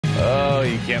Oh,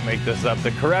 you can't make this up.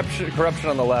 The corruption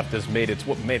on the left has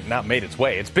not made its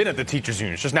way. It's been at the teachers'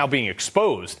 union. It's just now being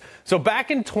exposed. So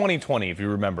back in 2020, if you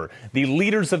remember, the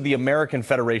leaders of the American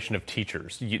Federation of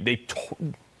Teachers, they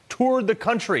toured the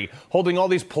country holding all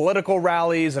these political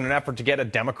rallies in an effort to get a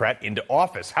Democrat into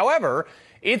office. However,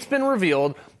 it's been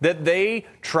revealed that they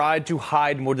tried to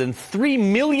hide more than $3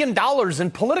 million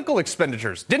in political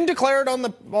expenditures. Didn't declare it on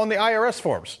the IRS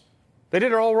forms. They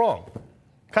did it all wrong.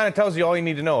 Kind of tells you all you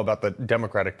need to know about the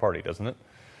Democratic Party, doesn't it?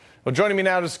 Well, joining me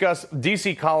now to discuss,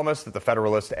 D.C. columnist at The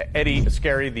Federalist, Eddie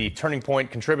Scarry, the Turning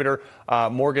Point contributor,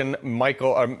 Morgonn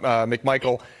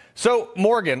McMichael. So,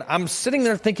 Morgan, I'm sitting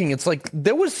there thinking, it's like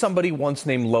there was somebody once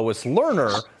named Lois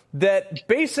Lerner that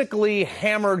basically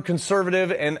hammered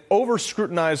conservative and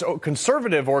over-scrutinized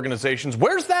conservative organizations.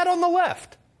 Where's that on the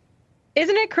left?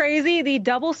 Isn't it crazy? The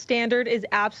double standard is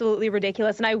absolutely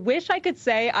ridiculous. And I wish I could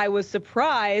say I was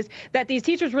surprised that these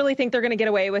teachers really think they're going to get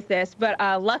away with this. But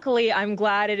luckily, I'm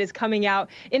glad it is coming out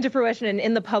into fruition and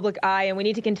in the public eye. And we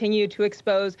need to continue to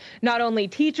expose not only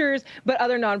teachers, but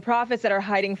other nonprofits that are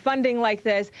hiding funding like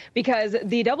this, because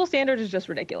the double standard is just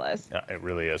ridiculous. Yeah, it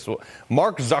really is. Well,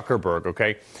 Mark Zuckerberg,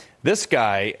 okay? This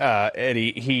guy,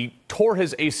 Eddie, he tore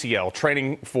his ACL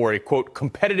training for a, quote,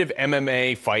 competitive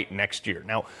MMA fight next year.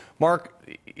 Now, Mark,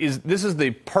 this is the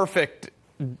perfect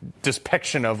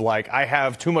depiction of, like, I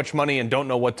have too much money and don't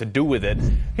know what to do with it.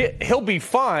 He'll be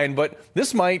fine, but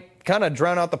this might kind of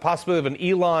drown out the possibility of an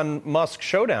Elon Musk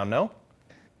showdown, no?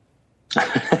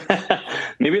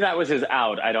 Maybe that was his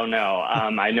out. I don't know.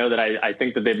 I know that I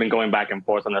think that they've been going back and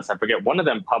forth on this. I forget. One of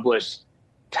them published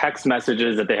text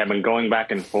messages that they have been going back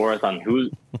and forth on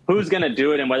who's going to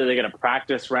do it and whether they get a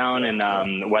practice round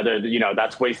and whether,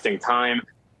 that's wasting time.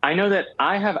 I know that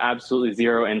I have absolutely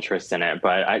zero interest in it,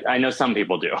 but I know some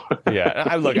people do. Yeah,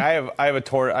 I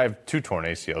have two torn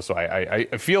ACLs, so I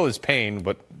feel his pain,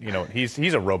 but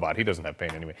he's a robot. He doesn't have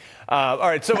pain anyway. All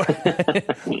right, so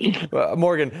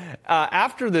Morgan,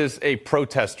 after this, a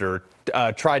protester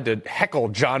tried to heckle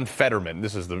John Fetterman.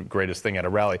 This is the greatest thing at a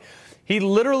rally. He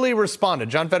literally responded.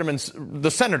 John Fetterman,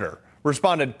 the senator,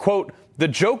 responded, quote, "The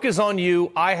joke is on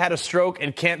you. I had a stroke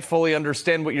and can't fully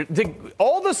understand what you're..."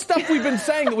 All the stuff we've been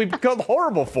saying that we've become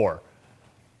horrible for.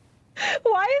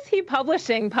 Why is he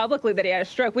publishing publicly that he had a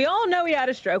stroke? We all know he had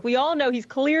a stroke. We all know he's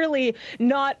clearly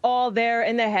not all there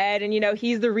in the head. And,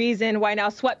 he's the reason why now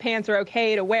sweatpants are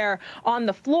okay to wear on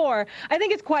the floor. I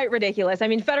think it's quite ridiculous. I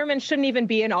mean, Fetterman shouldn't even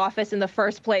be in office in the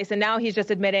first place. And now he's just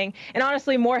admitting. And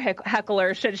honestly, more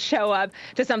hecklers should show up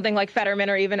to something like Fetterman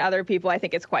or even other people. I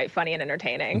think it's quite funny and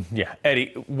entertaining. Yeah,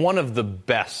 Eddie, one of the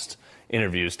best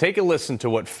interviews. Take a listen to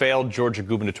what failed Georgia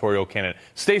gubernatorial candidate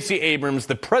Stacy Abrams,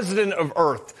 the president of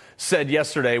Earth, said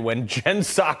yesterday when Jen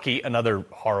Psaki, another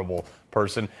horrible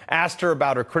person, asked her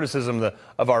about her criticism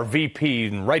of our VP,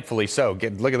 and rightfully so.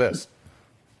 Look at this.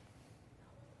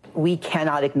 We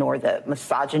cannot ignore that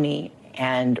misogyny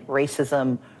and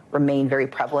racism remain very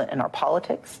prevalent in our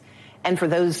politics. And for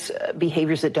those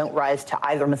behaviors that don't rise to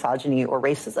either misogyny or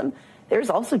racism, there's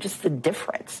also just the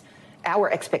difference.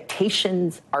 Our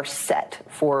expectations are set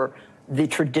for the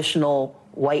traditional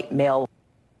white male.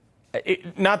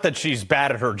 Not that she's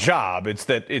bad at her job. It's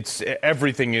that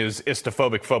everything is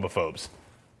istophobic phobophobes.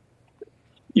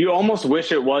 You almost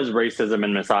wish it was racism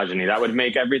and misogyny. That would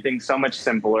make everything so much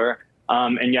simpler.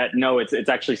 And yet, no, it's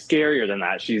actually scarier than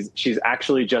that. She's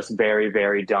actually just very,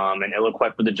 very dumb and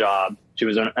ill-equipped for the job. She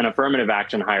was an affirmative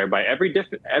action hire by every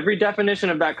definition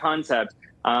of that concept.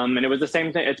 And it was the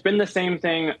same thing. It's been the same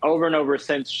thing over and over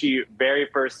since she very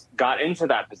first got into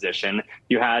that position.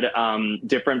 You had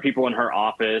different people in her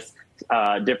office,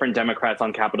 different Democrats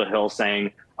on Capitol Hill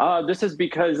saying, this is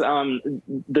because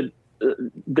the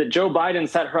Joe Biden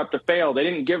set her up to fail. They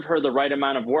didn't give her the right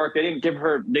amount of work. They gave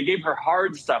her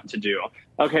hard stuff to do.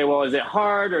 Okay, well, is it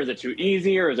hard or is it too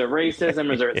easy or is it racism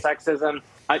or is it sexism?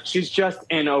 She's just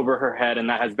in over her head, and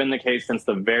that has been the case since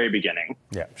the very beginning.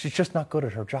 Yeah, she's just not good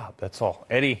at her job. That's all.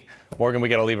 Eddie, Morgan, we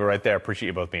got to leave it right there. Appreciate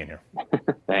you both being here.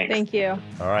 Thanks. Thank you.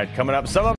 All right, coming up, some of